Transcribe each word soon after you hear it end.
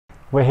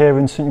We're here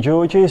in St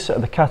George's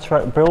at the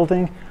Cataract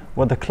building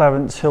where the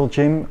Clarence Hill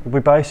gym will be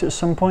based at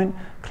some point.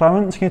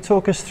 Clarence, can you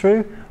talk us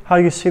through how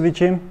you see the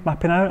gym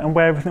mapping out and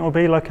where everything will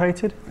be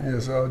located?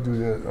 Yes, I'll do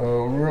that.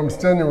 Where I'm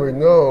standing right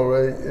now,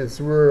 right, it's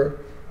where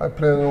I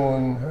plan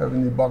on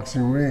having the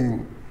boxing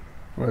ring,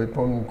 right,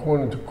 from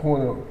corner to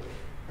corner,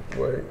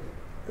 right,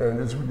 and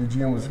that's what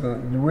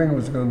the ring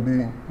was going to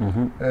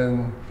be.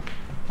 And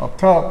up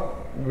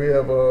top, we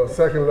have a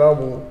second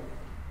level,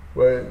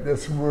 right,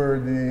 that's where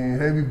the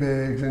heavy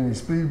bags and the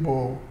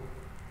speedball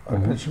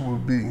picture will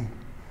be.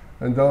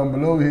 And down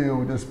below here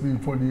will just be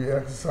for the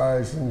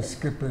exercise and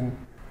skipping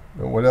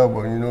and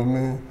whatever, you know what I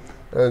mean?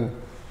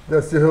 And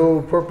that's the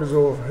whole purpose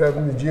of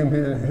having the gym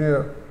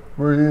here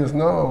where it is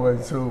now,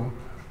 right? So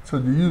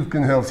the youth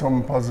can have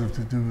something positive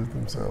to do with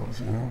themselves,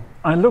 you know?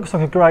 And it looks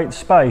like a great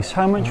space.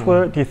 How much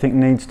work do you think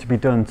needs to be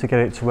done to get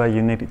it to where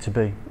you need it to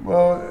be?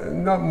 Well,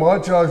 not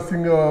much. I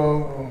think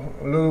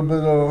a little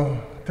bit of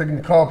taking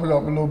the carpet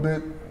up a little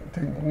bit,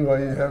 you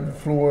have the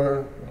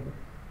floor.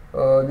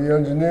 The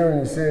engineering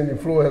is saying the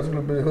floor has a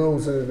little bit of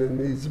holes in it that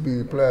needs to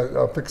be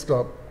fixed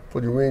up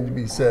for the ring to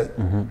be set,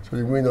 so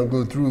the ring don't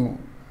go through.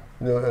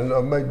 You know, and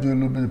I might do a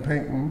little bit of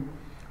painting,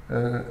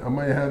 and I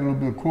might have a little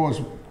bit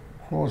of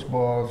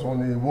crossbars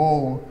on the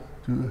wall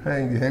to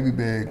hang the heavy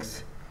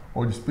bags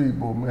or the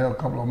speedball. I might have a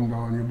couple of them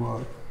down here,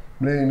 but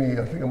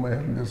mainly I think I might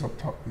have them just up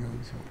top here.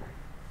 So.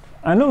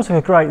 And it looks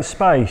like a great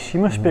space. You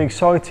must be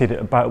excited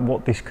about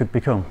what this could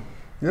become.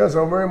 Yes,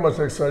 I'm very much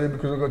excited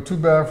because I've got 2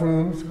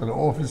 bathrooms, got an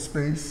office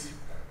space,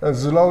 and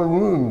there's a lot of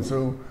room,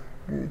 so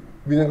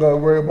we don't got to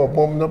worry about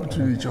bumping up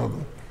into each other.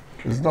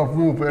 There's enough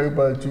room for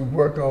everybody to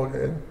work out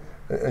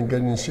and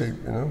get in shape,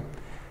 you know.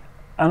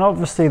 And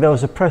obviously there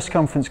was a press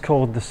conference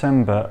called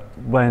December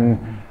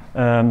when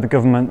the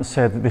government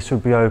said that this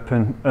would be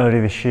open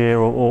early this year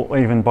or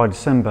even by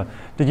December.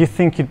 Did you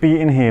think you'd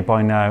be in here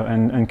by now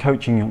and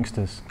coaching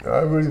youngsters? I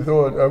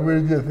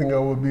really did think I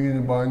would be in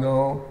here by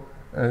now.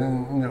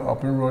 And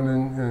up and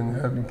running and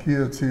having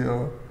kids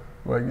here,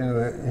 like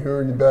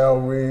hearing the bell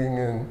ring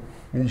and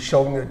me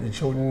shouting at the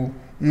children,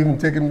 even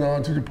taking them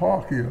down to the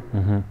park here,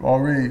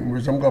 RA,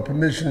 which I've got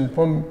permission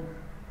from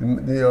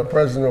the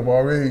president of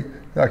RA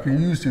that I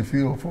can use the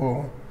field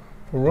for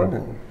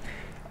running.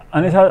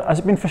 And has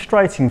it been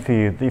frustrating for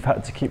you that you've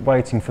had to keep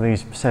waiting for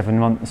these 7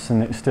 months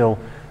and it's still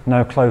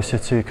no closer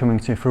to coming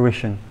to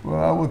fruition?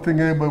 Well, I would think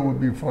everybody would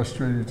be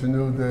frustrated to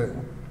know that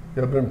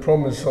you've been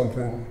promised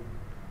something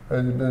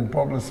and it's been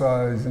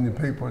publicized in the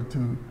paper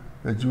too,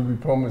 that you'll be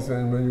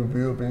promising when you'll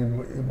be open,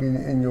 it'll be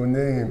in your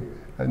name,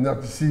 and not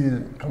to see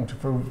it come to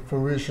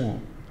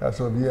fruition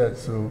as of yet.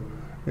 So,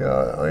 yeah,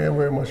 I am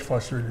very much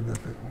frustrated with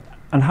it.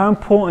 And how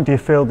important do you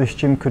feel this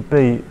gym could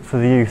be for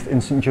the youth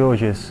in St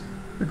George's?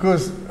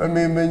 Because, I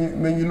mean,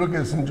 when you look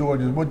at St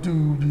George's, what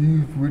do the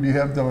youth really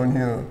have down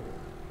here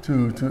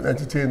to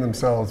entertain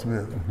themselves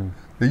with?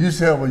 They used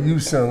to have a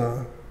youth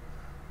center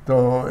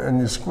in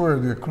the square,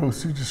 they're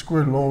close to the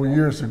square long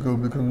years ago,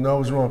 because when I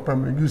was around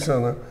Primary Youth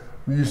Center,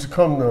 we used to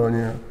come down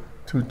here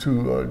to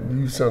the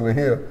youth center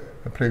here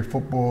and play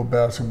football,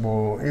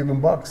 basketball, even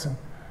boxing.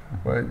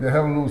 Right? They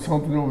have a little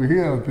something over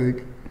here, I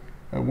think.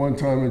 At one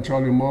time, and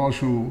Charlie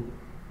Marshall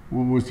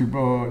was the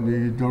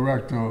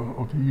director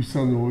of the youth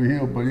center over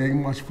here, but it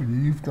ain't much for the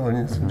youth down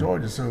here in St.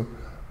 George's. So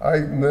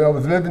when I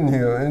was living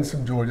here in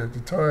St. George at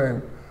the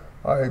time,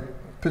 I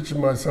pictured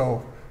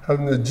myself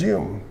having a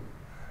gym.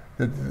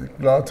 A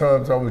lot of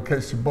times I would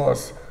catch the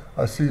bus,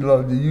 I see a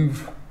lot of the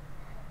youth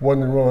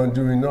wandering around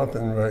doing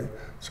nothing, right?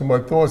 So my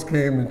thoughts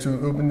came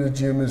into opening the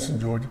gym in St.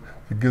 George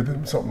to give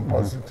them something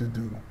positive to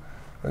do.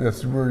 And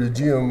that's where the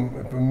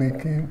gym, for me,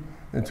 came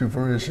into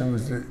fruition,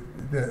 was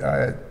that I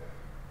had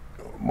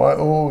my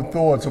own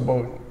thoughts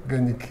about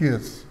getting the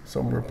kids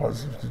somewhere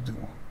positive to do.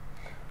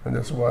 And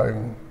that's why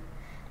I'm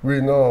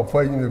really now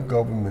fighting with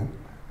government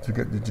to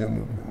get the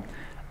gym open.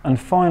 And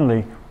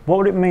finally, what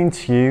would it mean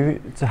to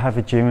you to have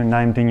a gym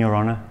named in your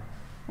honor?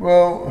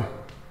 Well,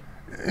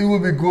 it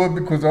would be good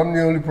because I'm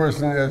the only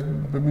person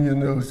that Bermuda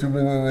knows to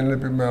win an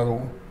Olympic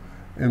medal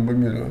in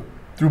Bermuda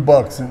through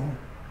boxing.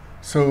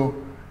 So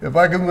if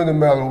I can win a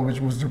medal, which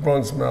was the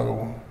bronze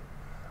medal,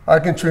 I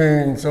can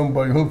train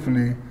somebody,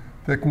 hopefully,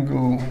 that can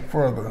go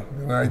further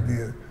than I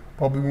did,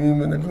 probably even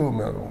win a gold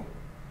medal.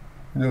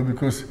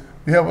 Because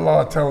we have a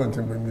lot of talent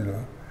in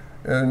Bermuda.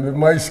 And with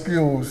my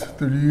skills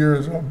through the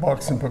years of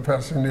boxing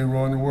professionally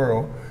around the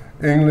world,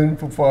 England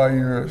for 5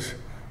 years,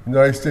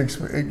 United States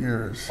for 8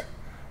 years.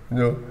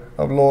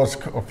 I've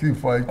lost a few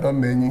fights, not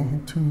many,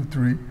 2,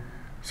 3.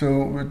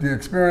 So with the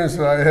experience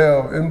that I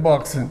have in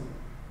boxing,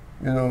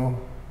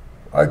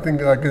 I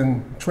think I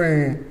can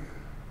train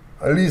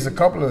at least a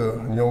couple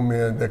of young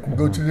men that can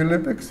go to the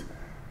Olympics,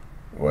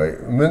 right?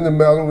 Win the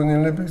medal in the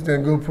Olympics,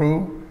 then go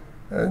pro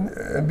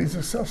and be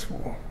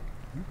successful.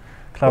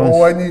 Clarence.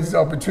 All I need is the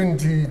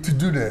opportunity to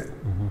do that.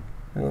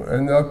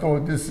 And I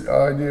thought this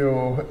idea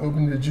of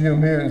opening the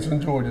gym here in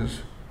St.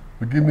 George's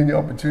would give me the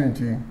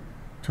opportunity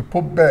to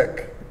put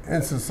back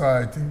in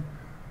society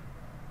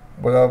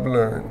what I've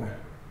learned.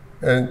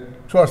 And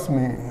trust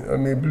me, I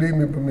mean, believe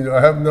me, Bermuda,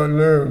 I have not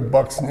learned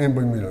boxing in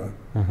Bermuda.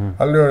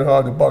 I learned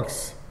how to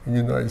box in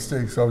the United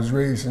States. I was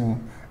raised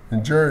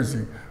in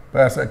Jersey,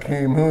 but as I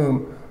came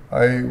home,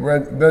 I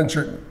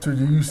ventured to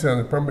the youth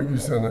center, Pembroke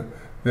Youth Center.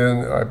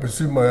 Then I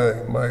pursued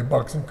my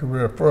boxing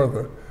career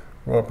further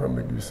around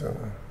Pembroke Youth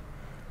Center.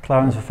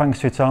 Clarence, thanks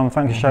for your time.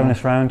 Thanks for showing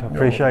us around. I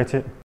appreciate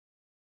it.